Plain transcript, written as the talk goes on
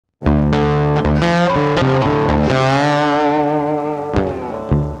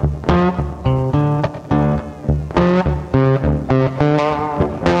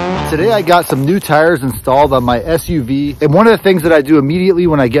Today I got some new tires installed on my SUV, and one of the things that I do immediately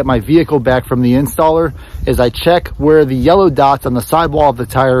when I get my vehicle back from the installer is I check where the yellow dots on the sidewall of the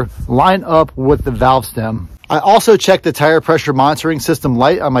tire line up with the valve stem. I also checked the tire pressure monitoring system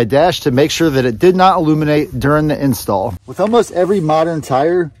light on my dash to make sure that it did not illuminate during the install. With almost every modern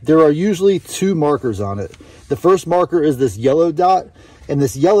tire, there are usually two markers on it. The first marker is this yellow dot, and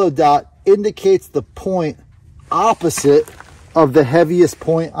this yellow dot indicates the point opposite of the heaviest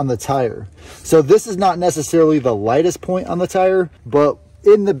point on the tire. So this is not necessarily the lightest point on the tire, but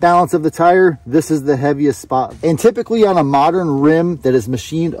in the balance of the tire, this is the heaviest spot. And typically on a modern rim that is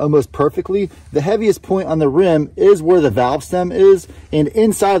machined almost perfectly, the heaviest point on the rim is where the valve stem is, and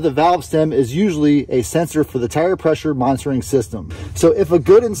inside the valve stem is usually a sensor for the tire pressure monitoring system. So if a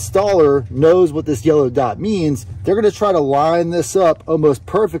good installer knows what this yellow dot means, they're going to try to line this up almost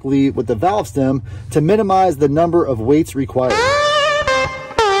perfectly with the valve stem to minimize the number of weights required.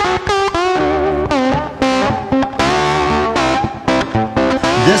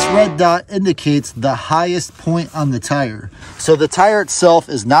 This red dot indicates the highest point on the tire. So the tire itself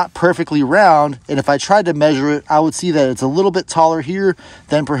is not perfectly round, and if I tried to measure it, I would see that it's a little bit taller here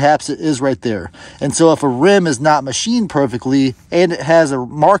than perhaps it is right there. And so if a rim is not machined perfectly and it has a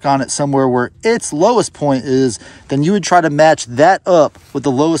mark on it somewhere where its lowest point is, then you would try to match that up with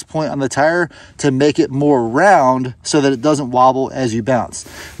the lowest point on the tire to make it more round so that it doesn't wobble as you bounce.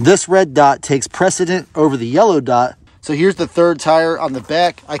 This red dot takes precedent over the yellow dot. So here's the third tire on the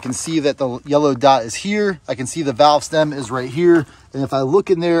back. I can see that the yellow dot is here. I can see the valve stem is right here. And if I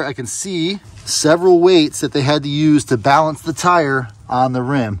look in there, I can see several weights that they had to use to balance the tire on the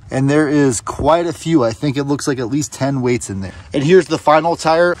rim. And there is quite a few. I think it looks like at least 10 weights in there. And here's the final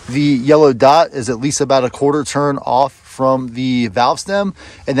tire. The yellow dot is at least about a quarter turn off from the valve stem,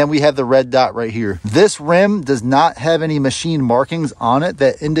 and then we have the red dot right here. This rim does not have any machine markings on it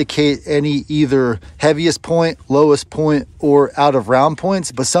that indicate any either heaviest point, lowest point, or out of round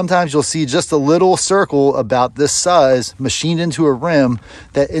points, but sometimes you'll see just a little circle about this size machined into a rim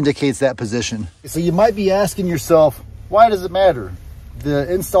that indicates that position. So you might be asking yourself, why does it matter? The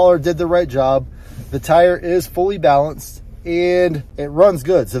installer did the right job. The tire is fully balanced and it runs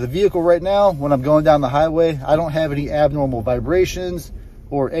good. So the vehicle right now, when I'm going down the highway, I don't have any abnormal vibrations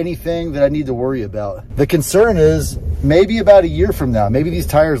or anything that I need to worry about. The concern is maybe about a year from now, maybe these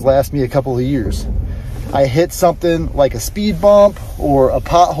tires last me a couple of years. I hit something like a speed bump or a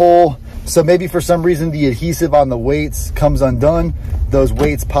pothole. So maybe for some reason the adhesive on the weights comes undone, those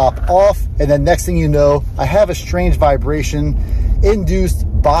weights pop off, and then next thing you know, I have a strange vibration induced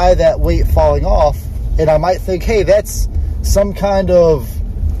by that weight falling off, and I might think, hey, that's some kind of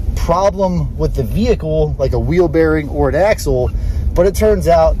problem with the vehicle, like a wheel bearing or an axle, but it turns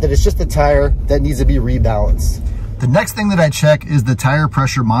out that it's just a tire that needs to be rebalanced. The next thing that I check is the tire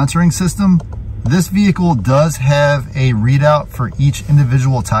pressure monitoring system. This vehicle does have a readout for each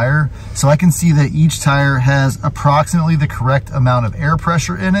individual tire, so I can see that each tire has approximately the correct amount of air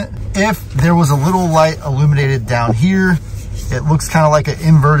pressure in it. If there was a little light illuminated down here, it looks kind of like an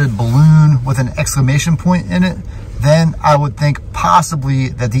inverted balloon with an exclamation point in it, then I would think possibly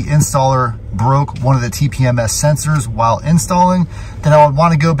that the installer broke one of the TPMS sensors while installing. Then I would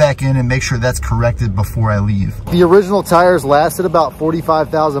want to go back in and make sure that's corrected before I leave. The original tires lasted about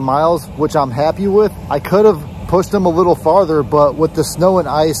 45,000 miles, which I'm happy with. I could have pushed them a little farther, but with the snow and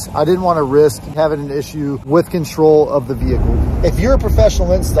ice, I didn't want to risk having an issue with control of the vehicle. If you're a professional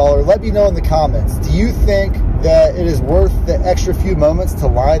installer, let me know in the comments. Do you think that it is worth the extra few moments to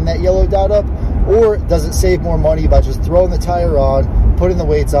line that yellow dot up? Or does it save more money by just throwing the tire on, putting the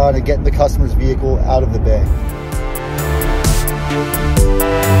weights on, and getting the customer's vehicle out of the bay?